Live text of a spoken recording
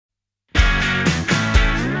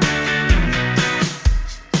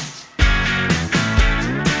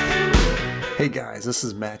Hey guys, this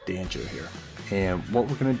is Matt Danjo here, and what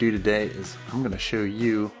we're going to do today is I'm going to show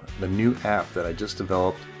you the new app that I just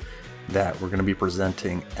developed that we're going to be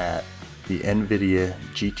presenting at the NVIDIA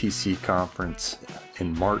GTC conference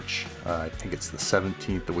in March. I think it's the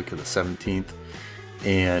 17th, the week of the 17th,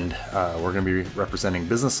 and we're going to be representing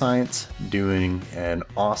business science, doing an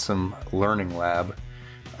awesome learning lab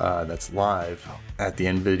that's live at the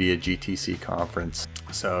NVIDIA GTC conference.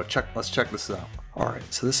 So let's check this out. Alright,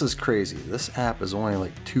 so this is crazy. This app is only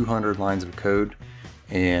like 200 lines of code,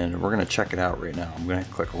 and we're going to check it out right now. I'm going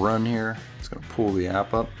to click run here. It's going to pull the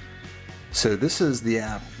app up. So this is the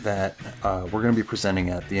app that we're going to be presenting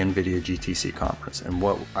at the NVIDIA GTC conference, and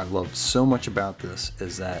what I love so much about this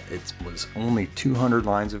is that it was only 200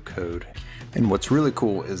 lines of code, and what's really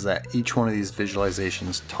cool is that each one of these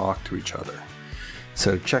visualizations talk to each other.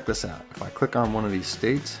 So check this out. If I click on one of these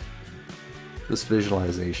states, this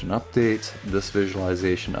visualization updates, this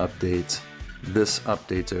visualization updates, this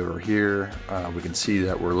updates over here. We can see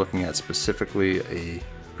that we're looking at specifically a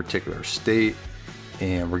particular state,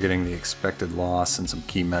 and we're getting the expected loss and some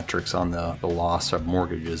key metrics on the loss of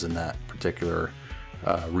mortgages in that particular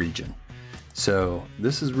region. So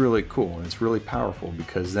this is really cool, and it's really powerful,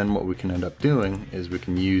 because then what we can end up doing is we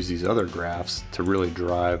can use these other graphs to really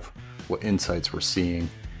drive what insights we're seeing,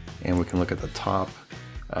 and we can look at the top.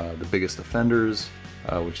 The biggest offenders,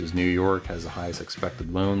 which is New York, has the highest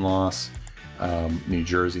expected loan loss. New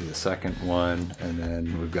Jersey, the second one, and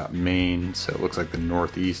then we've got Maine. So it looks like the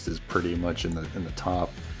Northeast is pretty much in the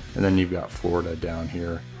top, and then you've got Florida down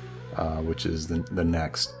here, which is the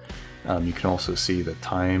next. You can also see the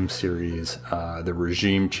time series, the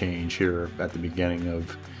regime change here at the beginning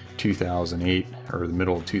of 2008, or the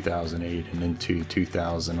middle of 2008, and into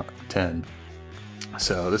 2010.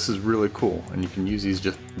 So this is really cool, and you can use these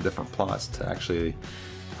just different plots to actually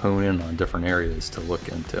hone in on different areas to look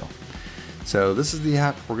into. So this is the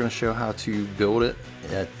app. We're going to show how to build it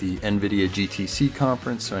at the NVIDIA GTC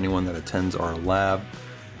conference. So anyone that attends our lab,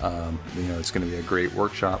 it's going to be a great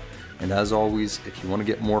workshop. And as always, if you want to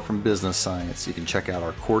get more from business science, you can check out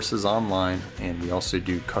our courses online, and we also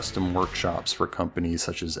do custom workshops for companies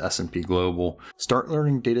such as S&P Global. Start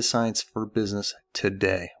learning data science for business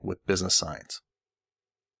today with business science.